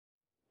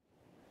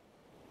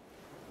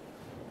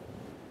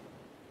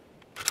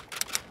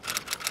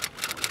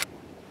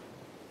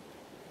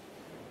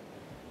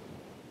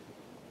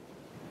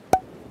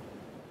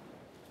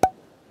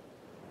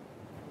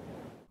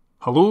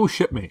Hello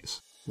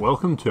shipmates,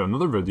 welcome to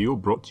another video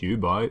brought to you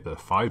by the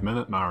 5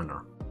 Minute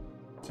Mariner.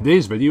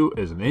 Today's video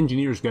is an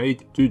engineer's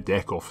guide to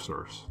deck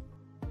officers.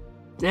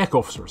 Deck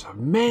officers have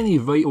many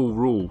vital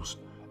roles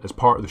as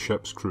part of the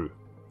ship's crew.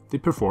 They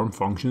perform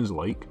functions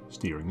like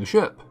steering the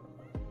ship,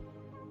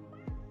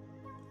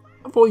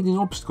 avoiding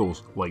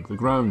obstacles like the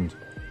ground,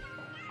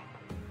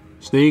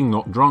 staying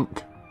not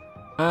drunk,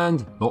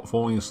 and not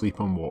falling asleep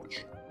on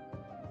watch.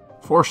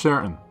 For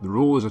certain, the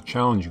role is a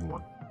challenging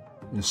one.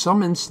 In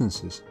some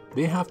instances,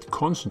 they have to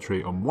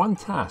concentrate on one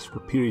task for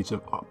periods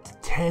of up to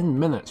 10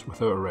 minutes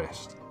without a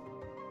rest.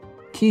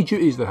 Key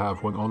duties they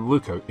have when on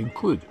lookout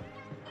include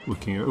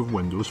looking out of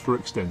windows for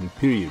extended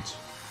periods,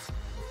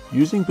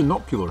 using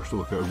binoculars to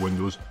look out of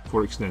windows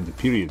for extended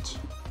periods,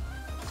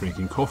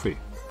 drinking coffee,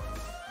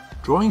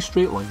 drawing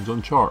straight lines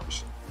on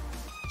charts,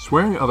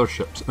 swearing at other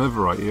ships in a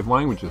variety of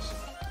languages,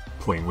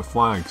 playing with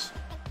flags.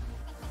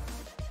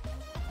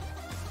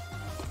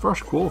 To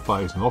first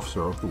qualify as an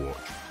officer of the watch,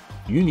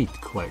 you need to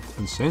collect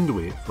and send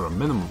away for a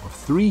minimum of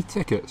 3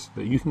 tickets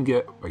that you can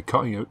get by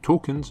cutting out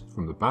tokens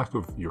from the back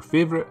of your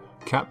favourite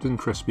Captain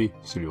Crispy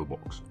cereal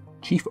box.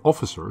 Chief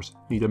officers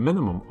need a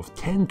minimum of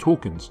 10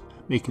 tokens,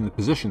 making the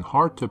position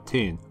hard to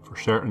obtain for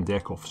certain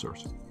deck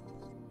officers.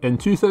 In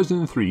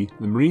 2003,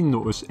 the Marine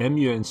Notice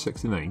MUN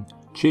 69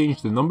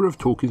 changed the number of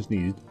tokens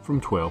needed from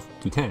 12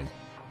 to 10,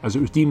 as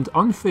it was deemed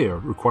unfair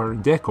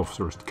requiring deck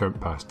officers to count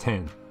past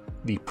 10.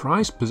 The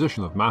prized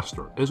position of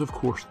Master is of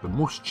course the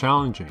most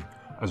challenging,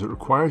 as it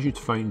requires you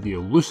to find the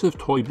elusive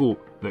toy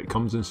boat that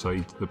comes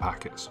inside the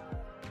packets.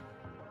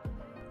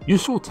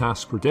 Useful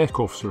tasks for deck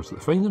officers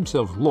that find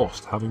themselves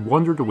lost having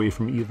wandered away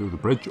from either the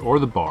bridge or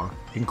the bar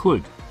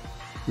include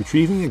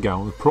retrieving a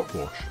gallon of prop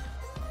wash,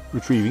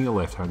 retrieving a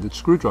left-handed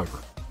screwdriver,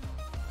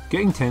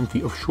 getting 10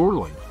 feet of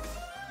shoreline,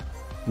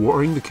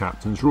 watering the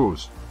captain's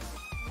rose,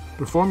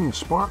 performing a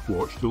spark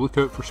watch to look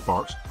out for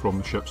sparks from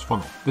the ship's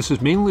funnel. This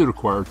is mainly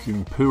required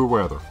during poor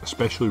weather,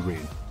 especially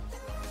rain.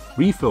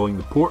 Refilling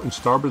the port and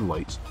starboard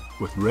lights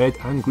with red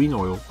and green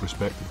oil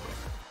respectively.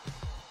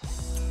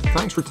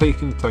 Thanks for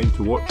taking the time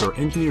to watch our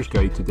Engineer's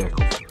Guide to Deck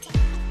Officers.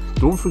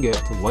 Don't forget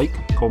to like,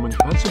 comment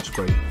and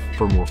subscribe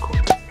for more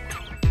content.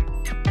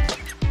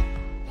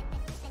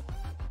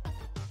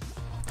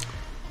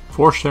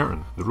 For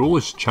certain, the role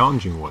is a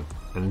challenging one,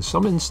 and in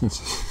some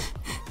instances...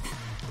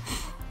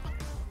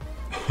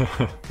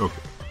 okay,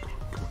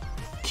 come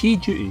on. Key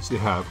duties they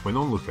have when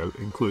on lookout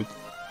include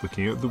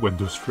looking out the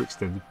windows for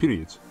extended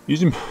periods,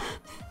 using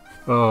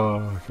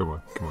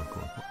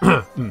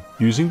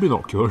using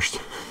binoculars.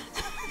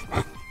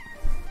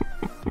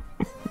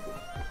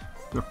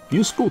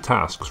 Useful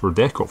tasks for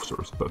deck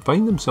officers that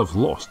find themselves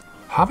lost,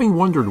 having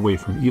wandered away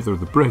from either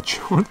the bridge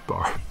or the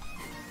bar.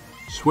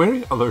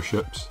 Swearing at other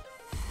ships.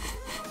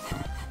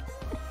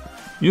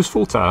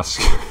 Useful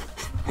tasks.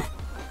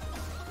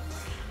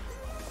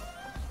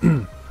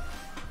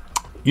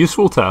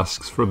 Useful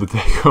tasks for the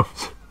deck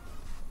officer.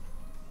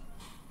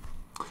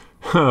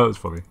 That's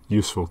funny.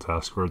 Useful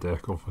task for a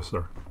deck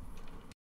officer.